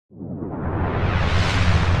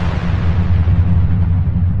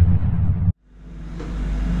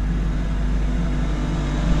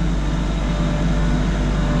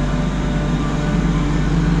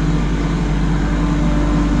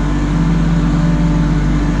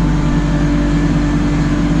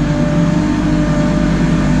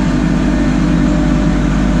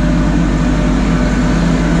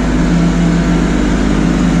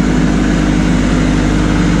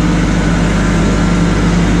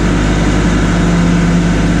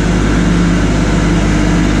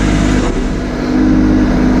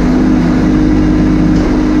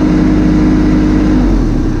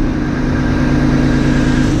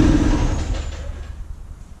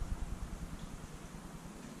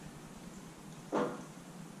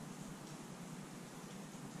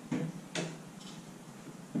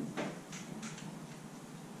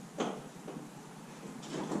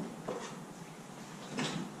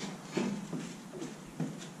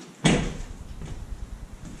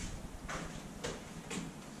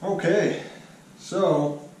Okay,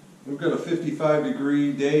 so we've got a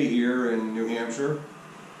 55-degree day here in New Hampshire.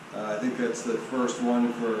 I think that's the first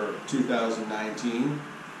one for 2019.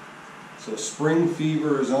 So spring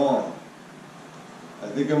fever is on. I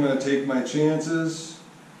think I'm going to take my chances,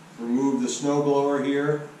 remove the snowblower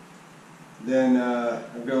here. Then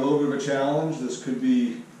I've got a little bit of a challenge. This could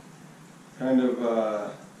be kind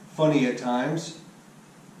of funny at times,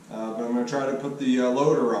 but I'm going to try to put the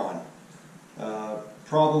loader on.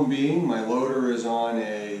 Problem being, my loader is on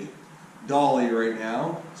a dolly right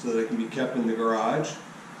now, so that it can be kept in the garage.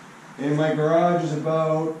 And my garage is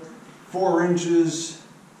about 4 inches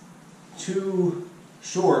too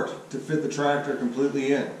short to fit the tractor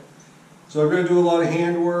completely in. So I've got to do a lot of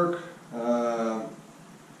handwork,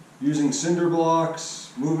 using cinder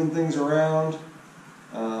blocks, moving things around.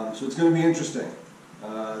 So it's going to be interesting.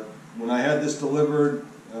 When I had this delivered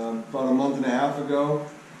about a month and a half ago,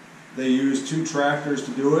 they used 2 tractors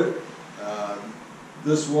to do it.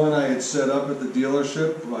 This one I had set up at the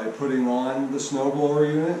dealership by putting on the snowblower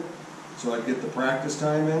unit so I'd get the practice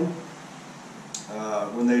time in.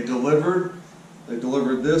 When they delivered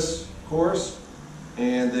this course,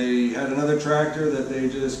 and they had another tractor that they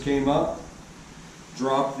just came up,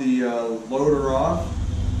 dropped the loader off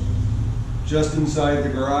just inside the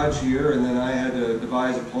garage here, and then I had to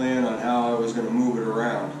devise a plan on how I was going to move it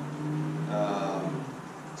around.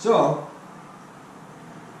 So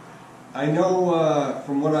I know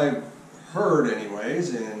from what I've heard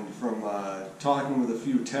anyways, and from talking with a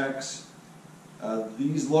few techs,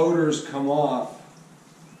 these loaders come off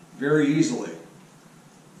very easily.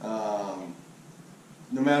 No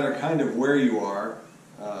matter kind of where you are,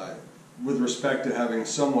 with respect to having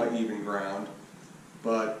somewhat even ground,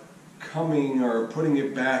 but coming or putting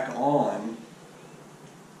it back on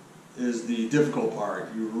is the difficult part.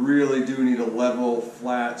 You really do need a level,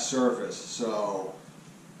 flat surface. So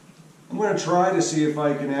I'm going to try to see if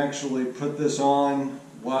I can actually put this on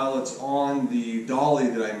while it's on the dolly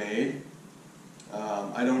that I made.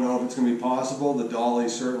 I don't know if it's going to be possible. The dolly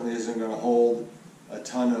certainly isn't going to hold a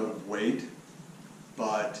ton of weight,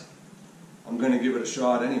 but I'm going to give it a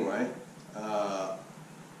shot anyway.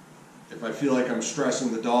 If I feel like I'm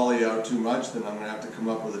stressing the dolly out too much, then I'm going to have to come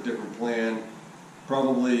up with a different plan.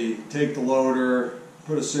 Probably take the loader,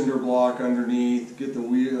 put a cinder block underneath, get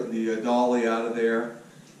the dolly out of there,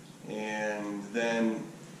 and then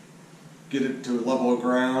get it to a level of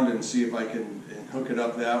ground and see if I can hook it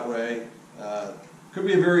up that way. Could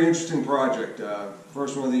be a very interesting project.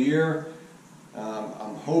 First one of the year.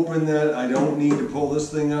 I'm hoping that I don't need to pull this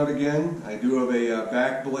thing out again. I do have a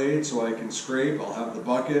back blade so I can scrape. I'll have the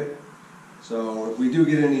bucket. So if we do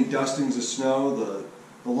get any dustings of snow, the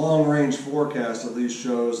long range forecast at least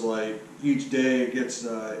shows like each day it gets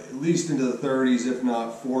at least into the 30s, if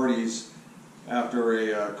not 40s, after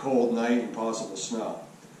a cold night and possible snow.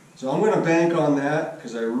 So I'm going to bank on that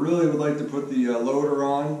because I really would like to put the loader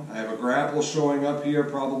on. I have a grapple showing up here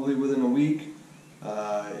probably within a week,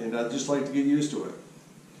 and I'd just like to get used to it.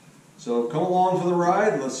 So come along for the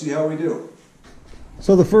ride, let's see how we do.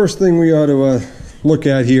 So the first thing we ought to look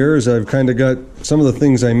at here is I've kind of got some of the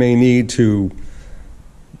things I may need to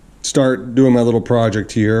start doing my little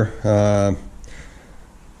project here. I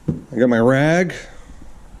got my rag.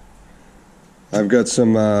 I've got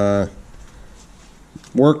some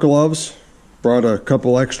work gloves. Brought a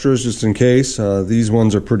couple extras just in case. These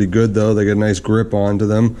ones are pretty good though. They get a nice grip onto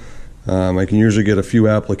them. I can usually get a few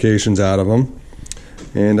applications out of them.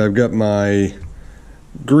 And I've got my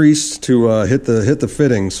grease to hit the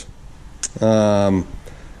fittings.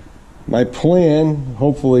 My plan,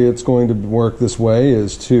 hopefully it's going to work this way,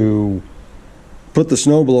 is to put the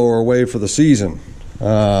snowblower away for the season.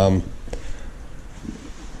 I've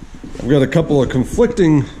got a couple of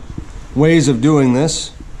conflicting ways of doing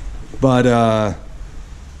this, but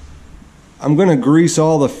I'm going to grease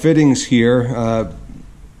all the fittings here.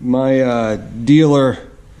 My dealer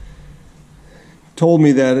told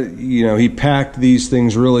me that he packed these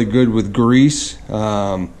things really good with grease.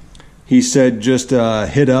 He said just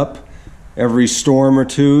hit up every storm or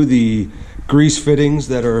two the grease fittings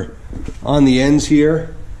that are on the ends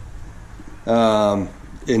here, and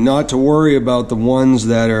not to worry about the ones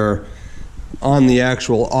that are on the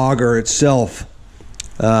actual auger itself.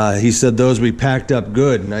 He said those we packed up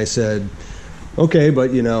good, and I said okay,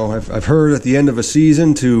 but I've heard at the end of a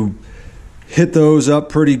season to hit those up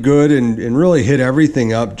pretty good and really hit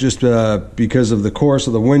everything up, just because of the course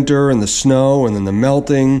of the winter and the snow and then the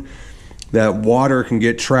melting, that water can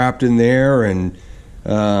get trapped in there, and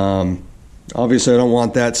obviously I don't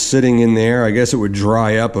want that sitting in there. I guess it would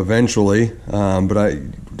dry up eventually, but I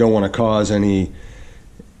don't want to cause any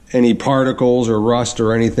any particles or rust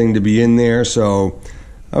or anything to be in there. So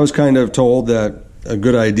I was kind of told that a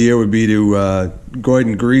good idea would be to go ahead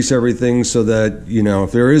and grease everything so that, you know,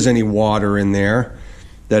 if there is any water in there,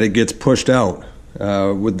 that it gets pushed out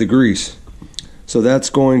with the grease. So that's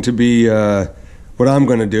going to be what I'm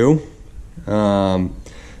going to do.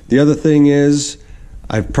 The other thing is,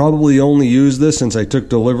 I've probably only used this since I took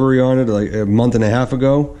delivery on it like a month and a half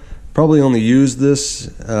ago. Probably only used this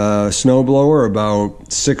snowblower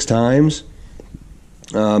about 6 times.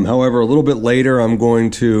 However, a little bit later, I'm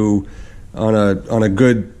going to, on a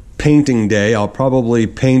good painting day, I'll probably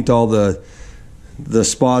paint all the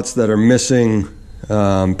spots that are missing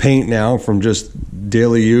paint now from just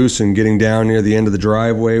daily use and getting down near the end of the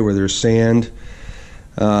driveway where there's sand.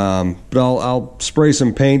 But I'll spray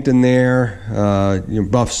some paint in there,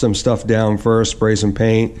 buff some stuff down first, spray some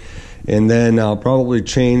paint, and then I'll probably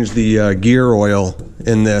change the gear oil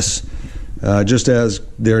in this. Just as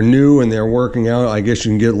they're new and they're working out, I guess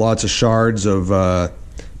you can get lots of shards of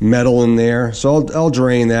metal in there. So I'll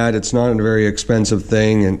drain that. It's not a very expensive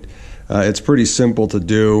thing, and it's pretty simple to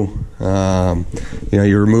do.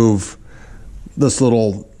 You remove this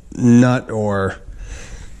little nut or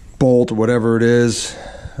bolt, whatever it is,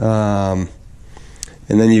 and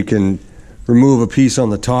then you can remove a piece on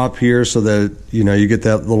the top here so that you get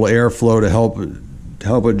that little airflow to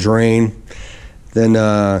help it drain. Then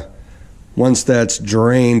once that's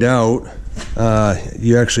drained out,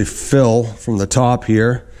 you actually fill from the top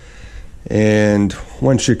here, and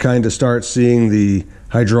once you kind of start seeing the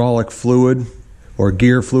hydraulic fluid, or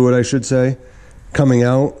gear fluid I should say, coming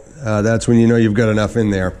out, that's when you know you've got enough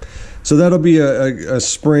in there. So that'll be a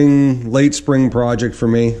late spring project for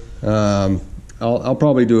me. I'll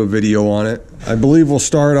probably do a video on it. I believe we'll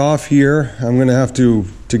start off here. I'm going to have to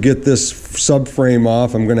get this subframe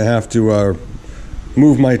off, I'm going to have to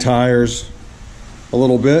move my tires a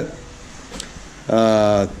little bit.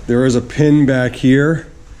 There is a pin back here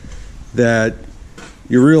that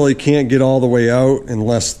you really can't get all the way out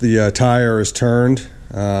unless the tire is turned.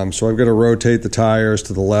 So I've got to rotate the tires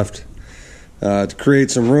to the left to create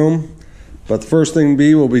some room. But the first thing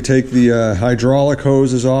will be take the hydraulic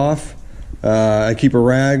hoses off. I keep a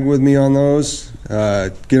rag with me on those.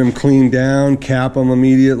 Get them cleaned down, cap them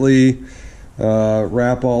immediately,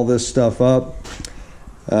 wrap all this stuff up.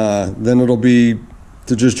 Then it'll be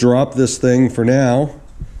to just drop this thing for now.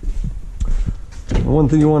 One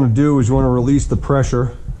thing you want to do is you want to release the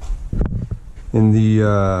pressure in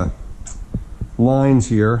the lines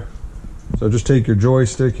here. So just take your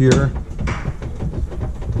joystick here,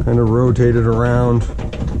 kind of rotate it around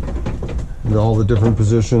into all the different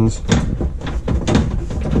positions,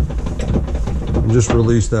 and just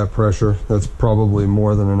release that pressure. That's probably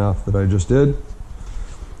more than enough that I just did.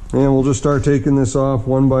 And we'll just start taking this off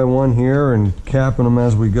one by one here and capping them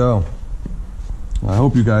as we go. I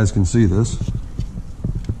hope you guys can see this.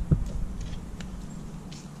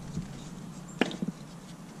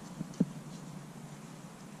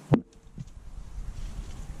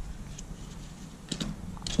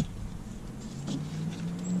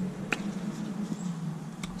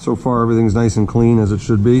 So far everything's nice and clean as it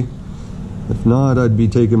should be. If not, I'd be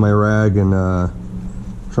taking my rag and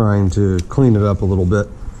trying to clean it up a little bit.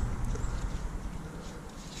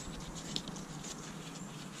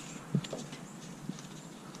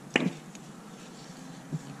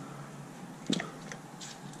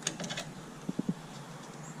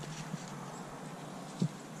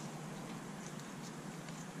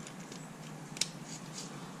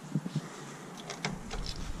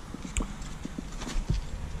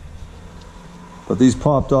 But these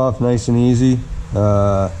popped off nice and easy.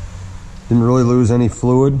 Didn't really lose any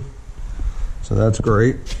fluid, so that's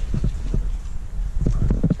great.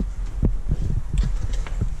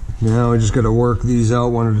 Now I just got to work these out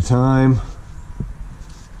one at a time.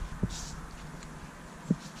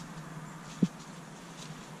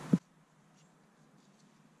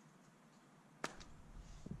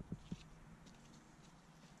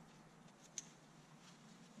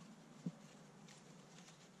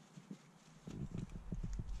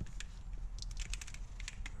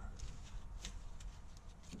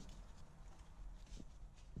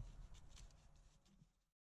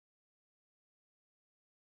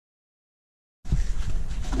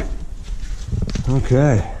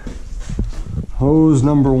 Okay, hose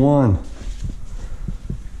number 1,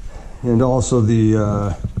 and also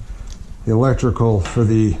the electrical for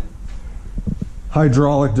the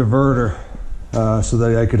hydraulic diverter, so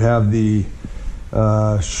that I could have the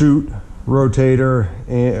chute rotator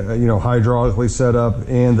and hydraulically set up,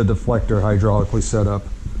 and the deflector hydraulically set up.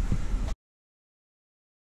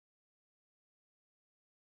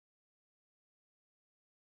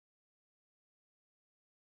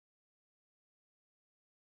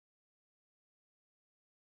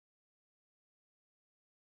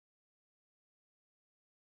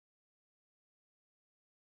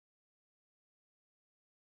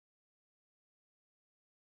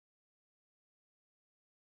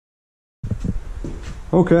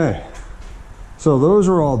 Okay, so those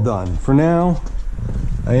are all done. For now,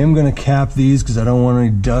 I am going to cap these because I don't want any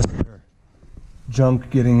dust or junk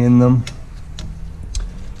getting in them.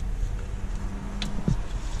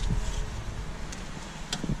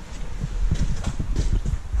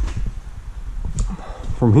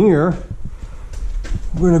 From here,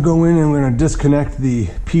 we're going to go in and we're going to disconnect the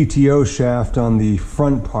PTO shaft on the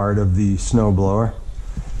front part of the snowblower.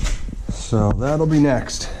 So that'll be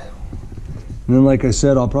next. And then, like I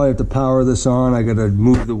said, I'll probably have to power this on. I got to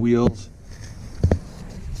move the wheels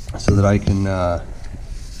so that I can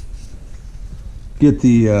get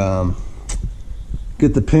the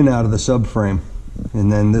pin out of the subframe, and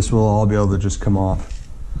then this will all be able to just come off.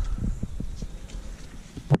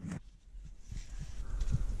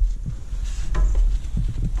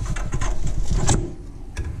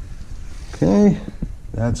 Okay,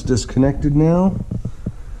 that's disconnected now.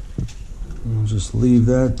 I'll just leave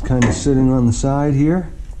that kind of sitting on the side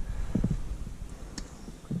here.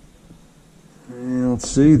 And let's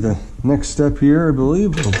see, the next step here, I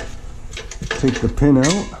believe, we'll take the pin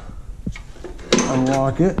out,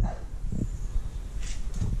 unlock it,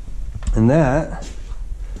 and that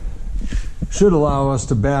should allow us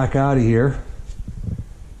to back out of here.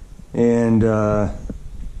 And I'm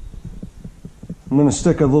going to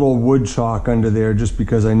stick a little wood chalk under there just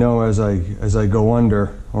because I know as I go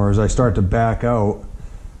under, or as I start to back out,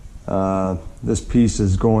 this piece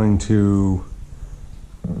is going to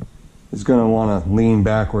want to lean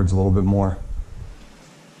backwards a little bit more.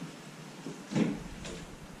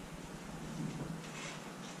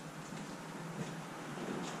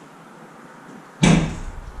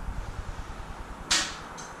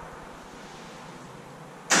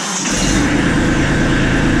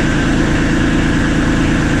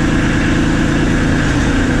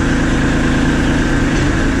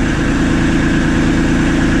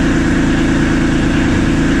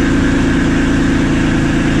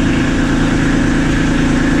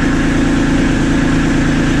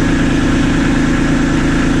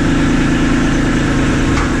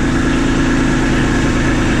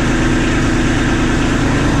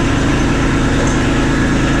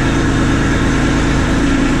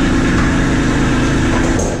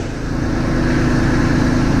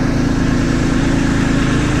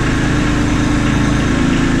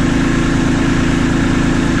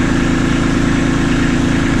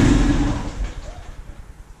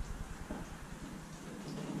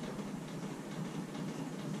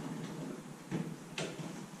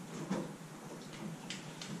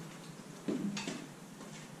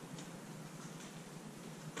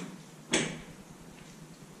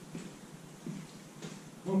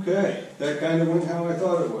 Okay, that kind of went how I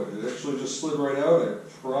thought it would. It actually just slid right out. I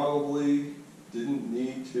probably didn't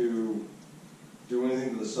need to do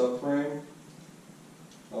anything to the subframe.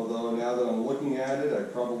 Although now that I'm looking at it, I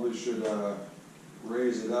probably should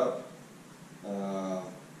raise it up. I'm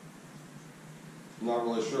not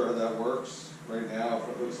really sure how that works. Right now,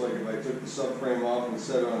 it looks like if I took the subframe off and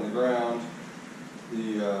set it on the ground,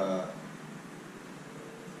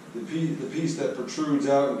 the piece that protrudes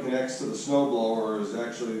out and connects to the snowblower is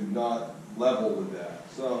actually not level with that.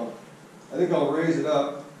 So I think I'll raise it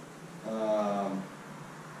up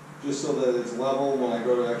just so that it's level when I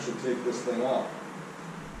go to actually take this thing off.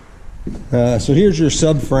 So here's your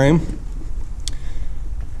subframe.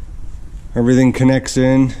 Everything connects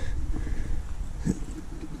in.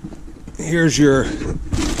 Here's your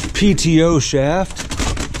PTO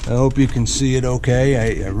shaft. I hope you can see it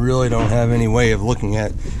okay. I really don't have any way of looking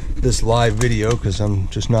at this live video because I'm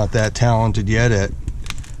just not that talented yet at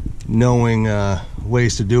knowing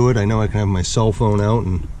ways to do it. I know I can have my cell phone out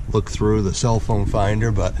and look through the cell phone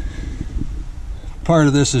finder, but part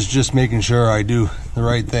of this is just making sure I do the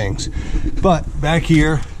right things. But back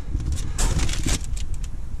here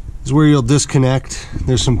is where you'll disconnect.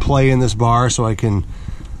 There's some play in this bar so I can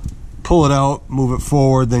pull it out, move it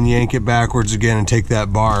forward, then yank it backwards again and take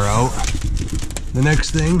that bar out. The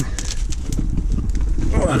next thing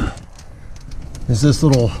is this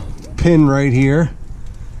little pin right here,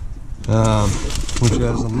 which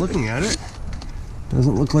as I'm looking at it,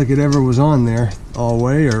 doesn't look like it ever was on there all the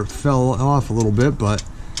way, or fell off a little bit, but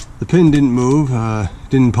the pin didn't move,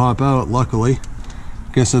 didn't pop out, luckily.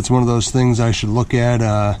 Guess that's one of those things I should look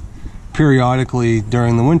at periodically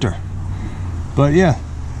during the winter. But yeah,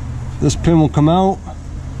 this pin will come out.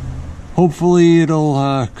 Hopefully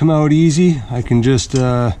it'll come out easy. I can just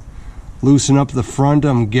loosen up the front,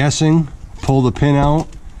 I'm guessing, pull the pin out,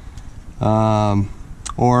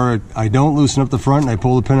 or I don't loosen up the front and I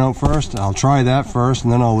pull the pin out first. I'll try that first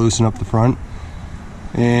and then I'll loosen up the front.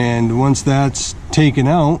 And once that's taken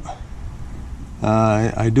out,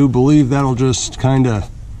 I do believe that'll just kind of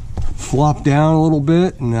flop down a little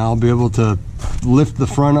bit, and I'll be able to lift the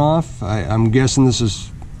front off. I'm guessing this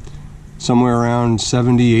is somewhere around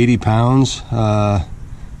 70-80 pounds,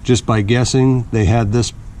 just by guessing. They had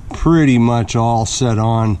this pretty much all set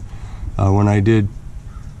on when I did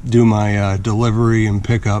do my delivery and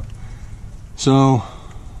pickup. So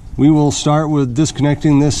we will start with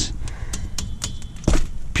disconnecting this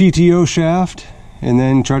PTO shaft and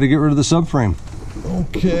then try to get rid of the subframe.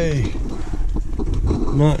 Okay,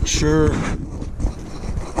 not sure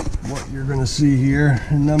what you're gonna see here,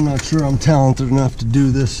 and I'm not sure I'm talented enough to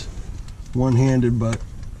do this one-handed, but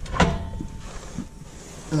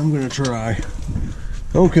I'm gonna try.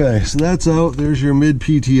 Okay, so that's out. There's your Mid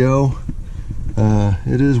PTO.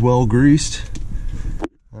 It is well greased.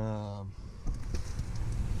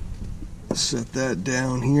 Set that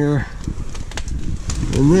down here,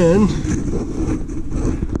 and then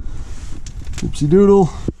oopsie doodle,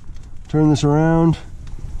 turn this around.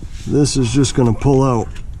 This is just going to pull out,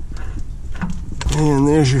 and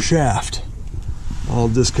there's your shaft all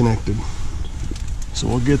disconnected. So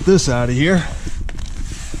we'll get this out of here.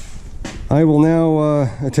 I will now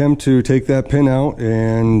attempt to take that pin out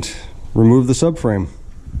and remove the subframe.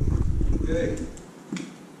 Okay,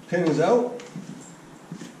 pin is out.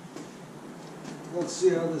 Let's see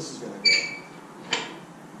how this is going to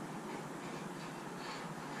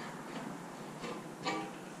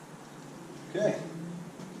go. Okay,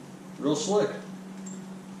 real slick.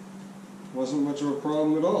 Wasn't much of a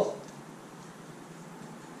problem at all.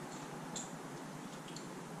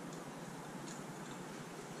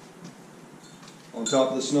 On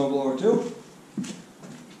top of the snowblower too.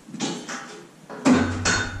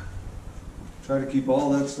 Try to keep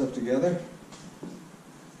all that stuff together.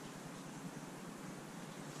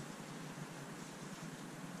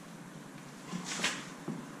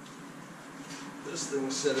 This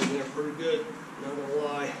thing's set in there pretty good, not gonna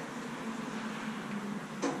lie.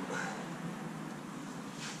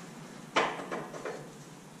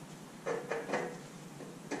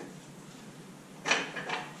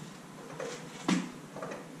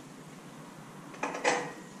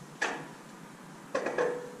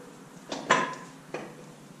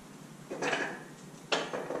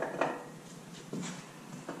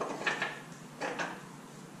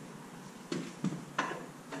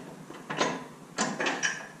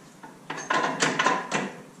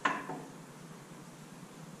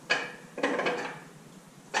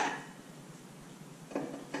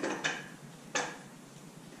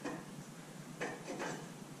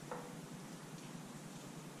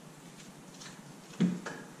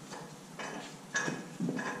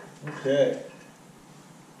 Okay,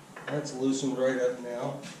 that's loosened right up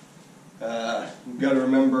now. You've got to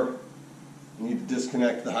remember, you need to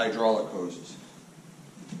disconnect the hydraulic hoses.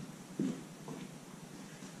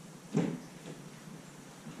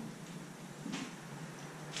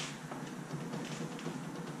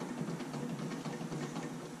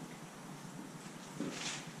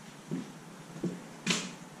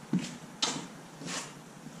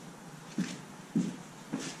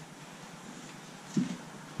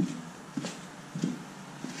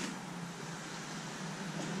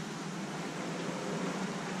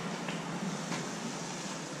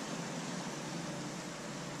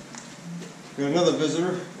 Got another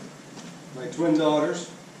visitor, my twin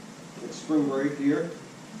daughters. It's spring break here.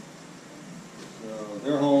 So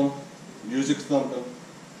they're home, music's thumping.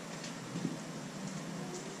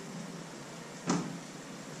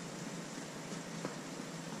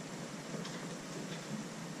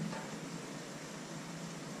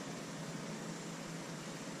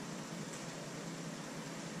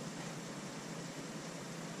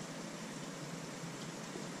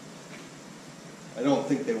 I don't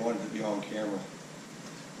think they wanted to be on camera.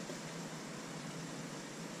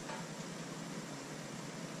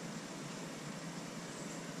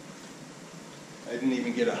 I didn't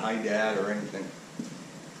even get a hi dad or anything.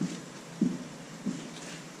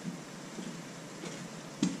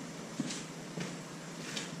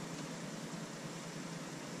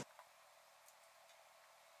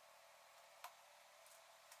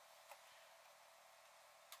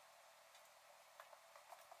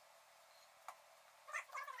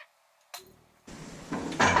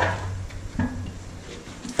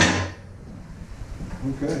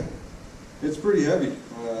 Okay, it's pretty heavy.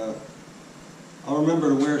 I'll remember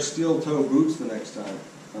to wear steel toe boots the next time.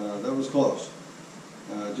 That was close.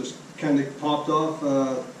 Just kind of popped off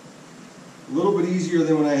a little bit easier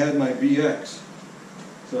than when I had my BX.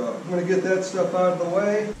 So I'm going to get that stuff out of the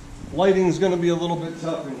way. Lighting is going to be a little bit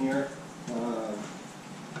tough in here,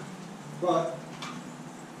 but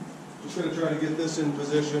just going to try to get this in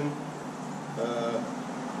position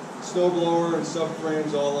Snowblower and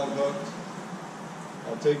subframes all unhooked.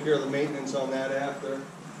 I'll take care of the maintenance on that after.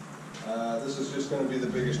 This is just going to be the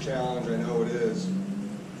biggest challenge, I know it is.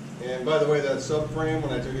 And by the way, that subframe,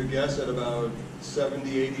 when I took a guess at about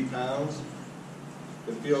 70, 80 pounds,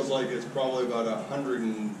 it feels like it's probably about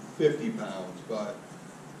 150 pounds, but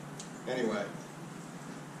anyway,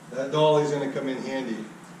 that dolly's going to come in handy.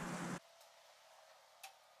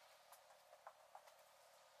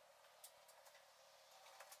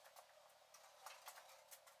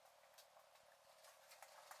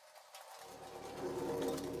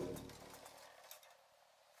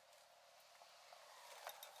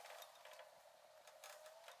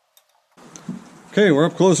 Okay, we're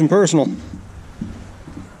up close and personal.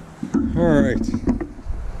 Alright,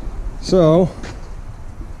 so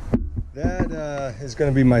that is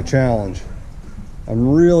going to be my challenge. I'm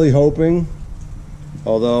really hoping,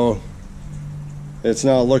 although it's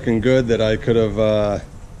not looking good, that I could have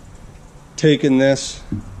taken this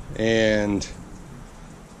and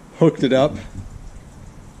hooked it up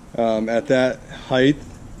at that height,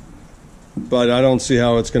 but I don't see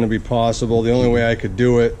how it's going to be possible. The only way I could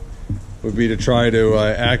do it would be to try to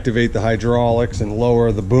activate the hydraulics and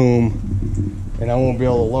lower the boom, and I won't be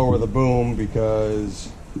able to lower the boom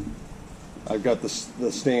because I've got the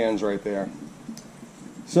stands right there.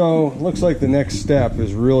 So looks like the next step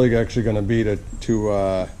is really actually going to be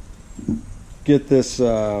to get this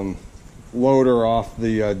loader off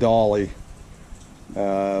the dolly,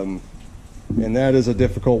 and that is a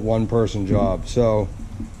difficult one-person job. So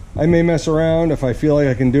I may mess around. If I feel like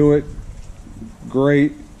I can do it,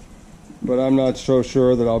 great. But I'm not so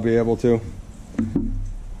sure that I'll be able to.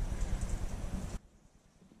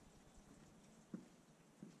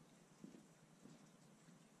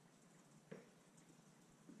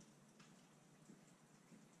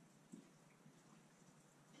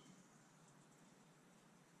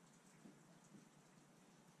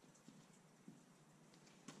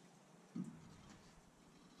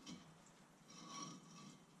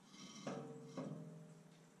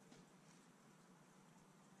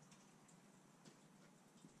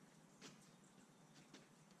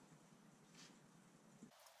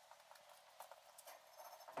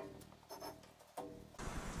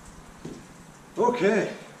 Okay,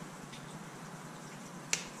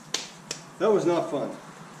 that was not fun.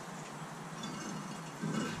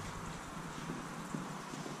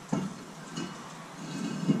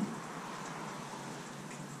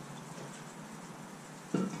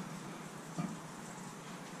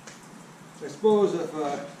 I suppose if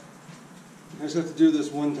I just have to do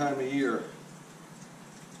this one time a year,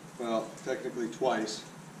 well, technically twice,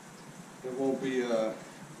 it won't be the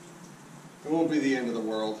end of the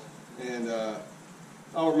world. And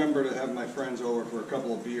I'll remember to have my friends over for a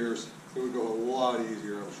couple of beers. It would go a lot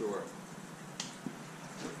easier, I'm sure.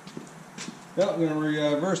 Well, I'm going to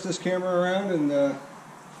reverse this camera around and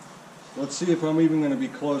let's see if I'm even going to be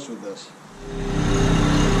close with this.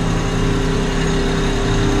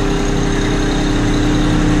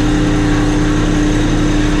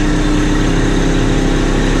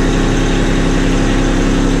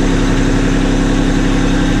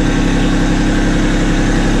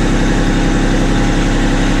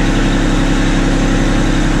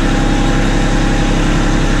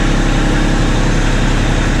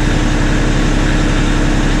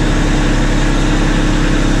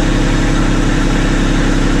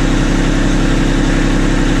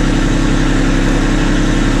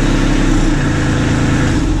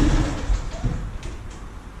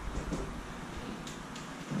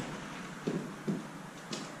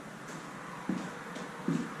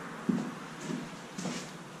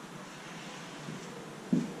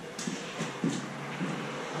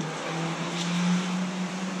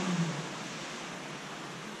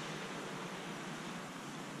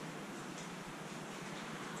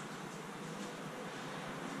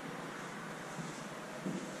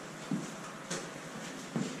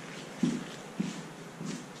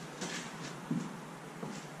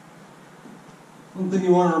 One thing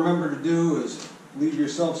you want to remember to do is leave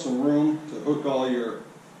yourself some room to hook all your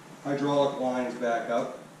hydraulic lines back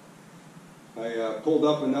up. I pulled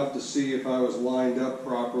up enough to see if I was lined up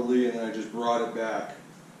properly, and then I just brought it back.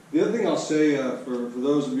 The other thing I'll say for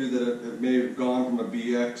those of you that may have gone from a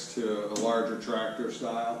BX to a larger tractor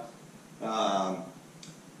style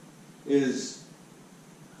is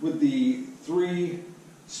with the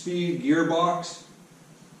 3-speed gearbox,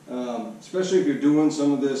 especially if you're doing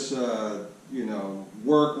some of this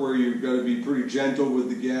work where you've got to be pretty gentle with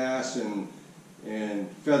the gas and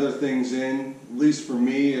feather things in, at least for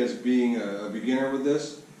me as being a beginner with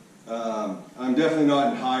this, I'm definitely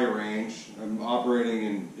not in high range. I'm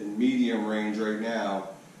operating in medium range right now.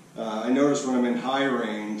 I notice when I'm in high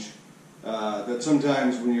range that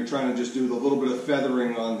sometimes when you're trying to just do the little bit of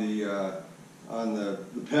feathering on the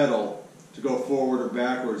pedal to go forward or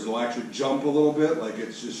backwards, it'll actually jump a little bit, like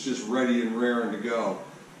it's just ready and raring to go.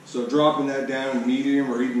 So dropping that down in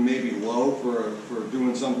medium or even maybe low for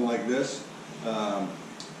doing something like this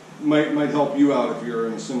might help you out if you're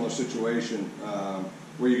in a similar situation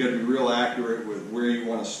where you got to be real accurate with where you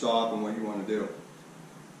want to stop and what you want to do.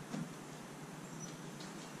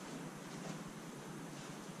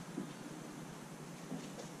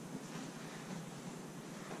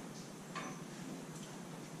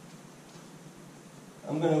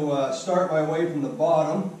 I'm going to start my way from the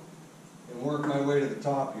bottom and work my way to the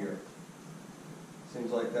top here.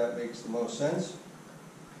 Seems like that makes the most sense.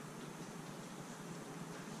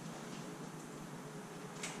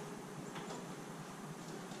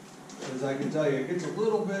 As I can tell you, it gets a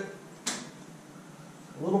little bit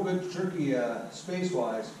tricky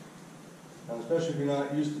space-wise, especially if you're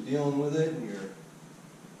not used to dealing with it and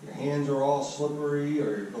your hands are all slippery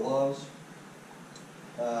or your gloves.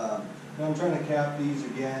 Now I'm trying to cap these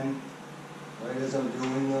again right as I'm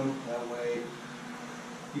doing them. That way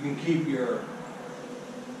you can keep your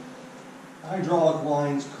hydraulic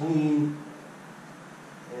lines clean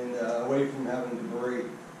and away from having debris.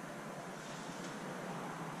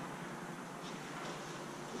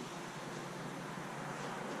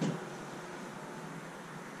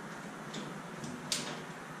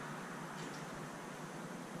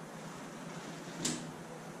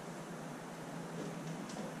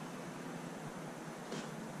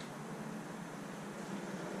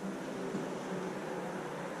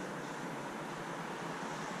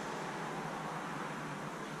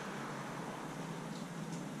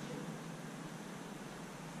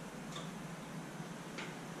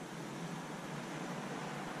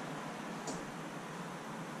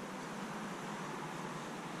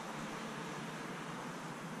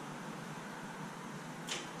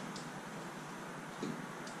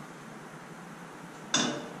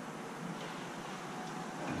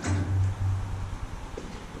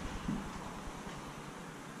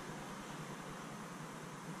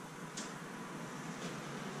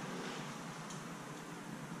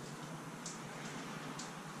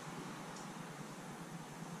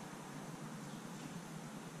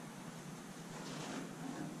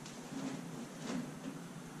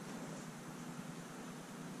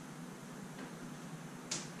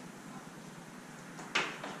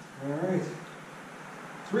 All right,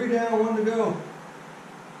 3 down, 1 to go.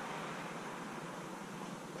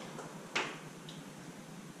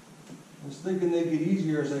 I was thinking they'd get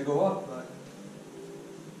easier as I go up, but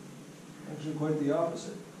actually quite the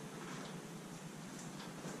opposite.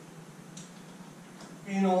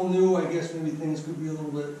 Being all new, I guess maybe things could be a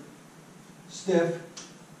little bit stiff.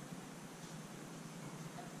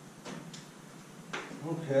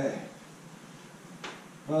 Okay.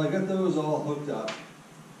 Well, I got those all hooked up.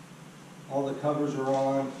 All the covers are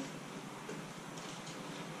on.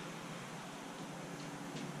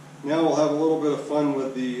 Now we'll have a little bit of fun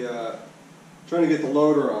with the trying to get the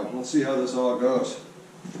loader on. Let's see how this all goes.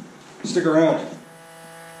 Stick around.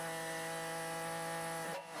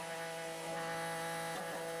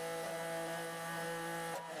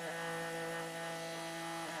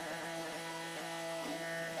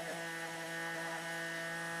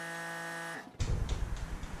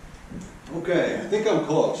 Okay, I think I'm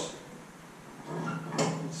close.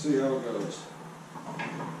 Let's see how it goes.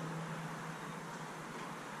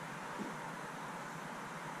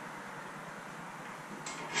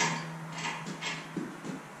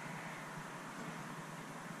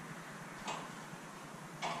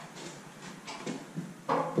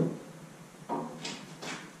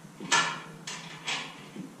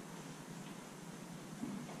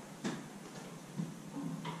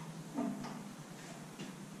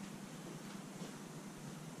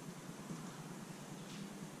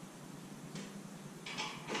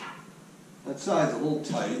 That side's a little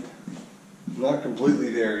tight. Not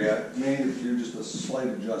completely there yet. May need to do just a slight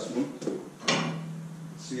adjustment. Let's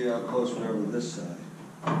see how close we are with this side.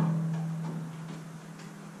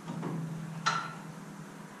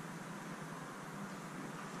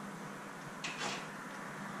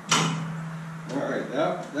 Alright,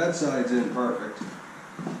 that side's in perfect.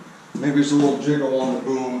 Maybe it's a little jiggle on the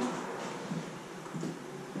boom.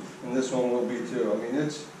 And this one will be too. I mean,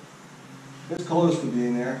 it's close to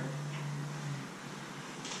being there.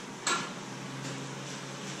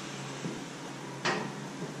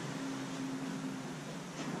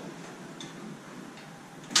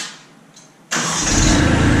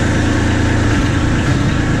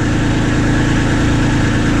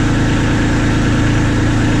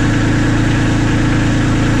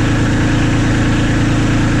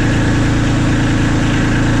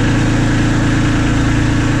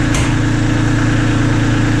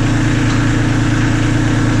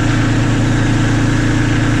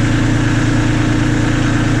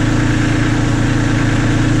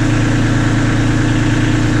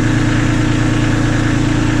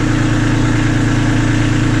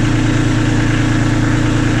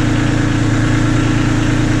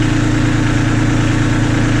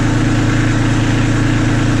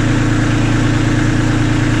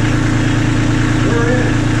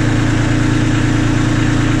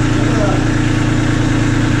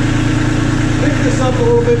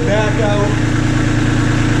 it back out.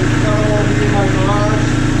 It's now will be in my garage.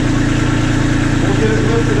 We'll get it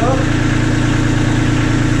lifted up,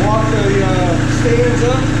 walk the stands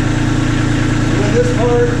up, and then this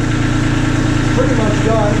part is pretty much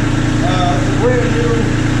done. It's a brand new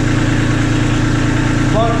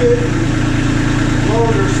bucket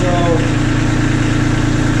loader, so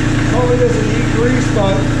probably doesn't need grease,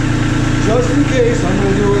 but just in case, I'm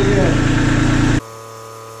going to do it again.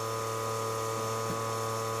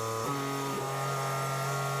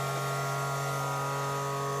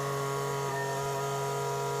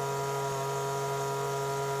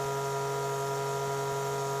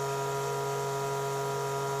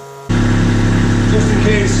 Just in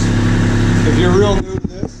case, if you're real new to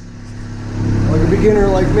this, like a beginner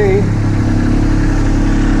like me,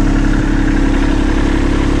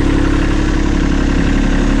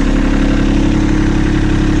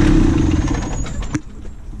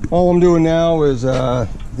 all I'm doing now is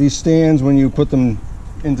these stands, when you put them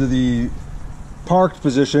into the parked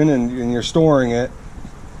position and you're storing it,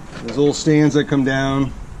 there's little stands that come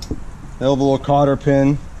down. They have a little cotter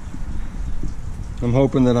pin. I'm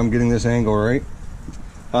hoping that I'm getting this angle right.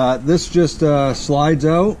 This just slides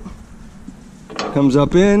out, comes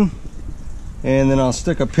up in, and then I'll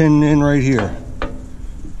stick a pin in right here.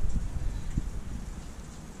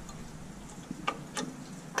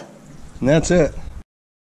 And that's it.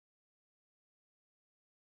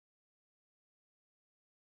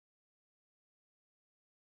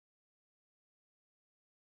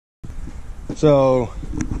 So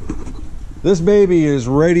this baby is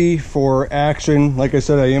ready for action. Like I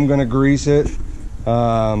said, I am going to grease it.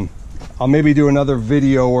 I'll maybe do another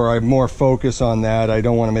video where I more focus on that. I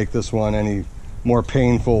don't want to make this one any more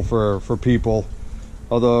painful for people,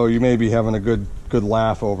 although you may be having a good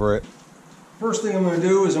laugh over it. First thing I'm going to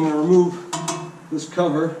do is I'm going to remove this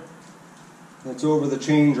cover that's over the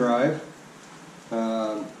chain drive.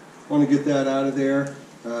 I want to get that out of there.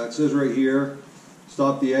 It says right here,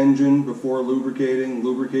 stop the engine before lubricating.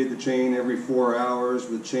 Lubricate the chain every 4 hours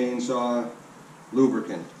with chainsaw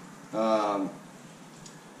lubricant.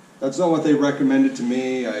 That's not what they recommended to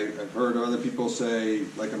me. I've heard other people say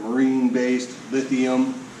like a marine-based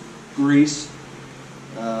lithium grease.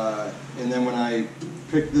 And then when I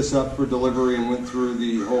picked this up for delivery and went through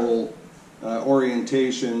the whole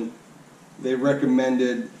orientation, they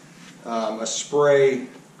recommended a spray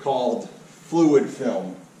called fluid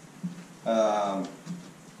film.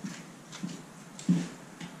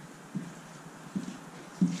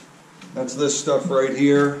 That's this stuff right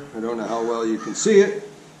here. I don't know how well you can see it,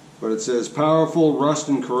 but it says powerful rust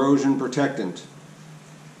and corrosion protectant.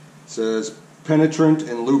 It says penetrant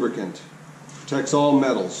and lubricant. Protects all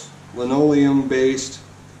metals. Linoleum based.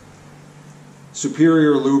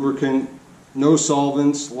 Superior lubricant. No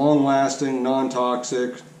solvents. Long lasting.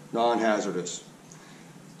 Non-toxic. Non-hazardous.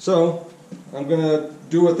 So I'm going to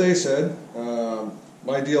do what they said.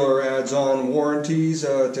 My dealer adds on warranties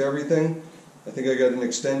to everything. I think I got an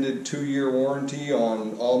extended 2-year warranty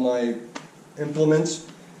on all my implements.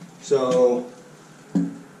 So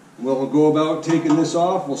we'll go about taking this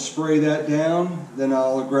off. We'll spray that down. Then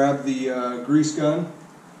I'll grab the grease gun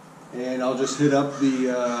and I'll just hit up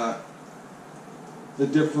the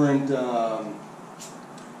different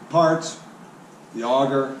parts, the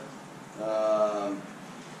auger,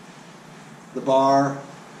 the bar,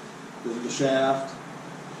 the shaft,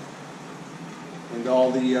 and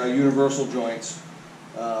all the universal joints.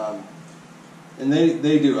 And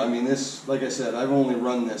they do. I mean, this, like I said, I've only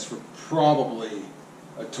run this for probably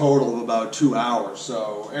a total of about 2 hours,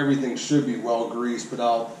 so everything should be well greased, but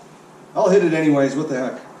I'll hit it anyways. What the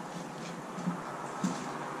heck.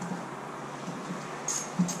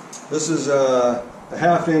 This is a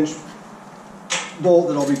 1/2 inch bolt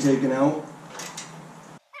that I'll be taking out.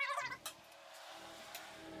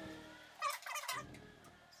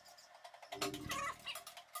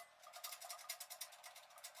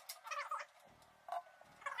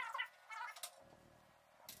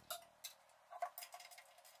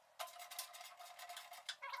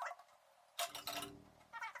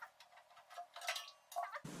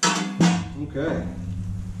 Okay,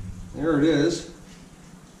 there it is.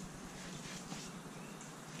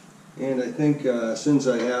 And I think since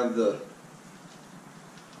I have the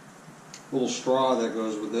little straw that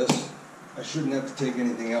goes with this, I shouldn't have to take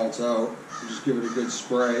anything else out. Just give it a good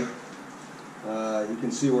spray. You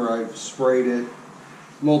can see where I've sprayed it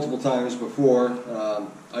multiple times before.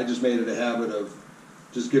 I just made it a habit of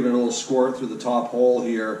just giving it a little squirt through the top hole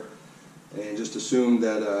here and just assumed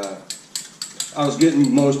that I was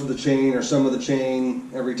getting most of the chain or some of the chain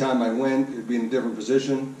every time I went. It'd be in a different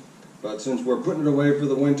position. But since we're putting it away for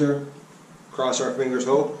the winter, cross our fingers,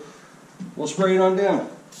 hope. We'll spray it on down.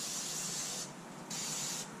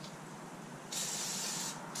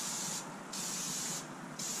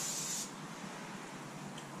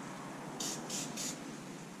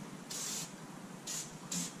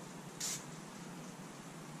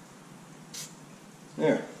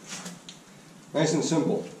 There. Nice and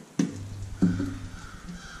simple.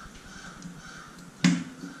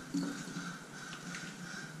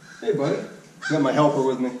 Hey buddy, got my helper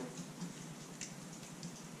with me.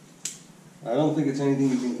 I don't think it's anything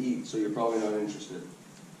you can eat, so you're probably not interested.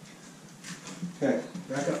 Okay,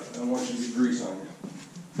 back up. I don't want you to get grease on you.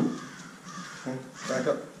 Okay, back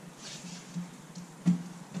up.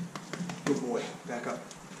 Good boy, back up.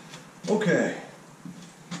 Okay,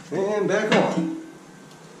 and back on.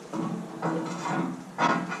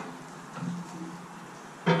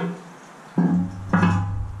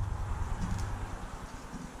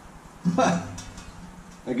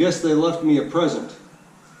 I guess they left me a present.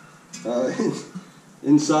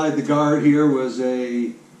 Inside the guard here was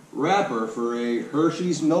a wrapper for a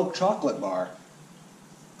Hershey's milk chocolate bar.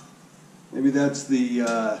 Maybe that's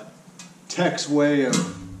the tech's way of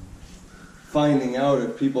finding out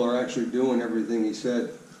if people are actually doing everything he said.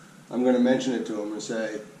 I'm going to mention it to him and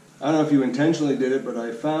say, I don't know if you intentionally did it, but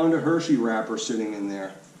I found a Hershey wrapper sitting in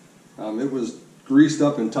there. It was greased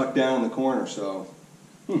up and tucked down in the corner, so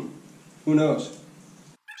who knows?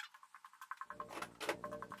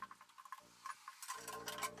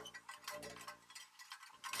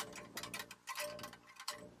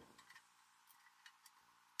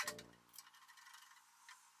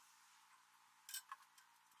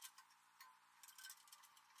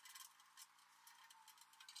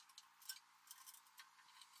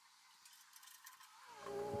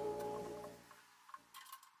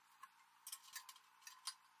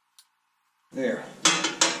 There,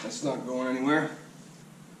 that's not going anywhere.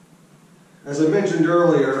 As I mentioned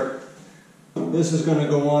earlier, this is going to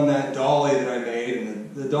go on that dolly that I made,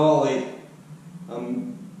 and the dolly,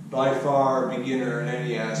 I'm by far a beginner in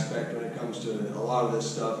any aspect when it comes to a lot of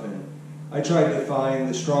this stuff, and I tried to find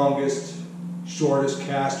the strongest, shortest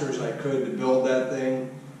casters I could to build that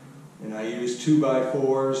thing, and I used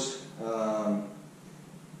 2x4s.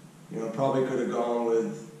 You know, probably could have gone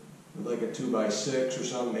with like a 2x6 or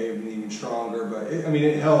something, maybe even stronger, but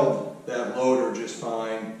it held that loader just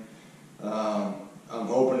fine. I'm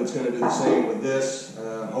hoping it's going to do the same with this.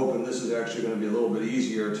 I'm hoping this is actually going to be a little bit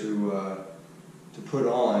easier to put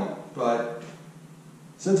on. But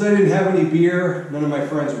since I didn't have any beer, none of my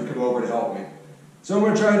friends would come over to help me. So I'm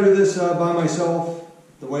going to try to do this by myself,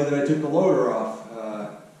 the way that I took the loader off,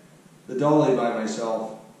 the dolly by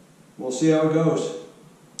myself. We'll see how it goes.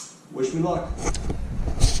 Wish me luck.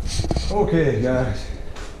 Okay guys,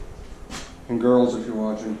 and girls if you're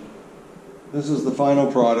watching, this is the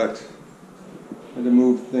final product. I had to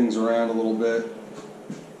move things around a little bit.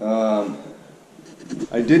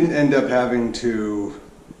 I didn't end up having to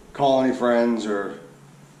call any friends or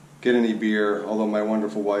get any beer, although my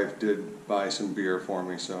wonderful wife did buy some beer for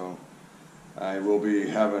me, so I will be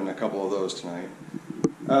having a couple of those tonight.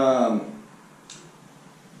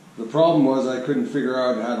 The problem was I couldn't figure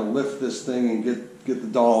out how to lift this thing and get the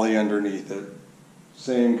dolly underneath it.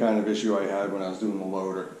 Same kind of issue I had when I was doing the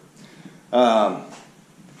loader.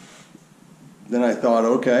 Then I thought,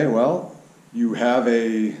 okay, well, you have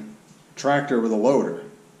a tractor with a loader.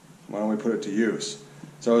 Why don't we put it to use?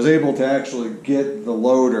 So I was able to actually get the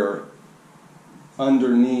loader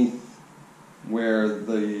underneath where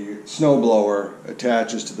the snowblower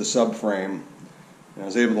attaches to the subframe. And I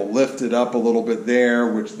was able to lift it up a little bit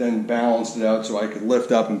there, which then balanced it out so I could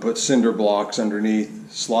lift up and put cinder blocks underneath,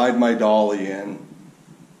 slide my dolly in,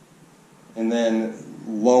 and then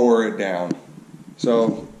lower it down.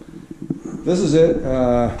 So this is it.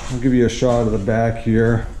 I'll give you a shot of the back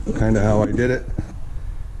here, kind of how I did it.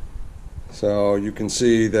 So you can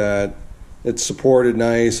see that it's supported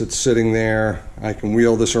nice, it's sitting there. I can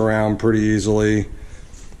wheel this around pretty easily.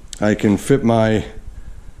 I can fit my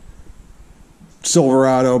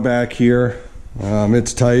Silverado back here.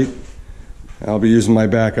 It's tight. I'll be using my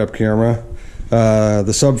backup camera. The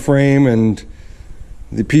subframe and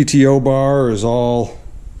the PTO bar is all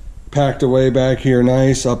packed away back here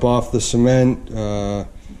nice, up off the cement.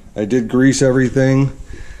 I did grease everything.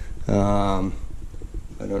 I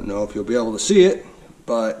don't know if you'll be able to see it,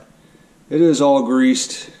 but it is all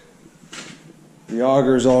greased. The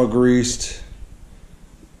auger's all greased.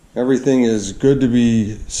 Everything is good to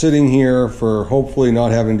be sitting here for hopefully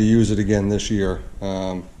not having to use it again this year.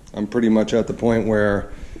 I'm pretty much at the point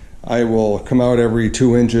where I will come out every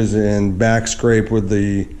 2 inches and back scrape with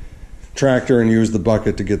the tractor and use the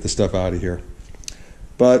bucket to get the stuff out of here.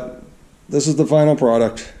 But this is the final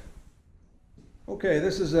product. Okay,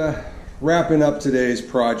 this is wrapping up today's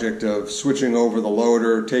project of switching over the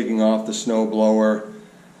loader, taking off the snowblower,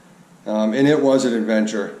 and it was an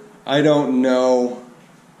adventure. I don't know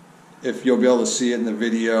if you'll be able to see it in the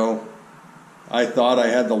video. I thought I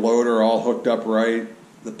had the loader all hooked up right.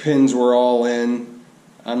 The pins were all in.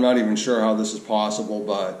 I'm not even sure how this is possible,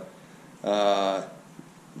 but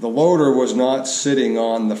the loader was not sitting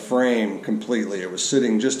on the frame completely. It was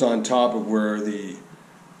sitting just on top of where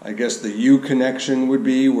I guess the U connection would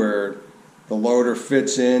be, where the loader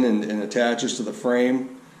fits in and attaches to the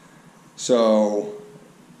frame. So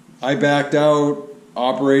I backed out,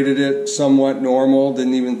 operated it somewhat normal,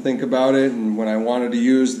 didn't even think about it, and when I wanted to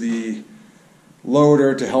use the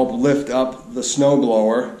loader to help lift up the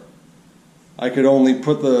snowblower, I could only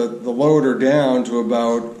put the loader down to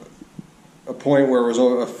about a point where it was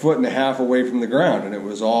 1.5 feet away from the ground, and it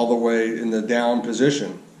was all the way in the down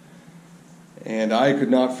position. And I could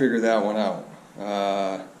not figure that one out.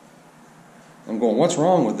 I'm going, what's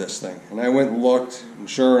wrong with this thing? And I went and looked, and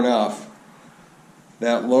sure enough,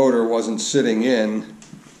 that loader wasn't sitting in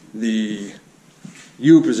the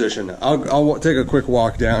U position. I'll take a quick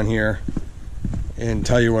walk down here and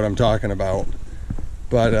tell you what I'm talking about.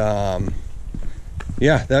 But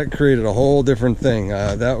yeah, that created a whole different thing.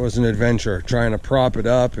 That was an adventure, trying to prop it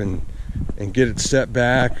up and get it set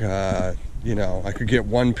back. You know, I could get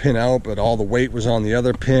one pin out, but all the weight was on the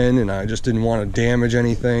other pin, and I just didn't want to damage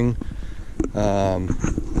anything.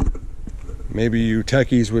 Maybe you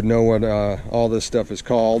techies would know what all this stuff is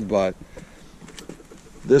called, but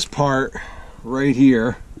this part right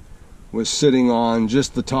here was sitting on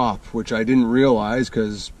just the top, which I didn't realize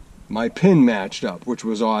because my pin matched up, which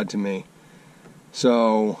was odd to me.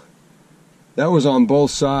 So that was on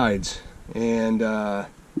both sides, and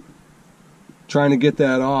trying to get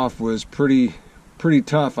that off was pretty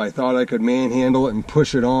tough. I thought I could manhandle it and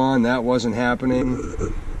push it on. That wasn't happening.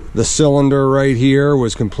 The cylinder right here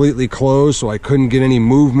was completely closed, so I couldn't get any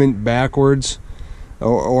movement backwards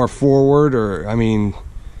or forward, or I mean,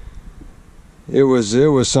 it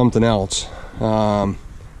was something else.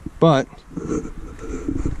 But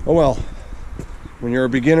oh well, when you're a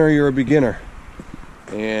beginner, you're a beginner.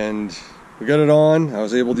 And we got it on. I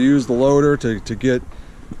was able to use the loader to get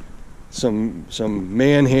some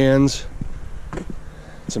man hands,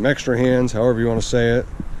 some extra hands, however you want to say it,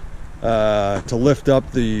 to lift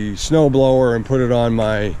up the snowblower and put it on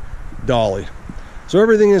my dolly. So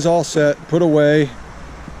everything is all set, put away.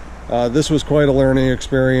 This was quite a learning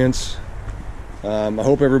experience. I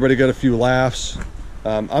hope everybody got a few laughs.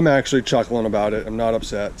 I'm actually chuckling about it. I'm not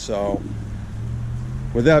upset. So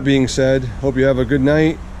with that being said, hope you have a good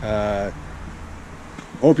night.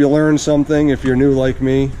 Hope you learned something if you're new like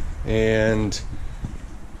me, and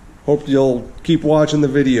hope you'll keep watching the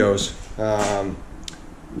videos.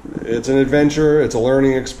 It's an adventure, it's a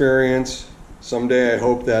learning experience. Someday I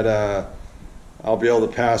hope that I'll be able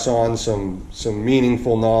to pass on some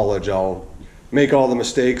meaningful knowledge. I'll make all the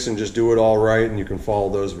mistakes and just do it all right, and you can follow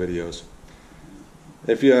those videos.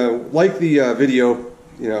 If you like the video,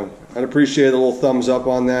 you know, I'd appreciate a little thumbs up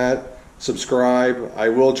on that. Subscribe. I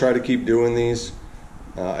will try to keep doing these.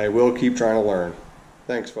 I will keep trying to learn.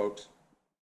 Thanks, folks.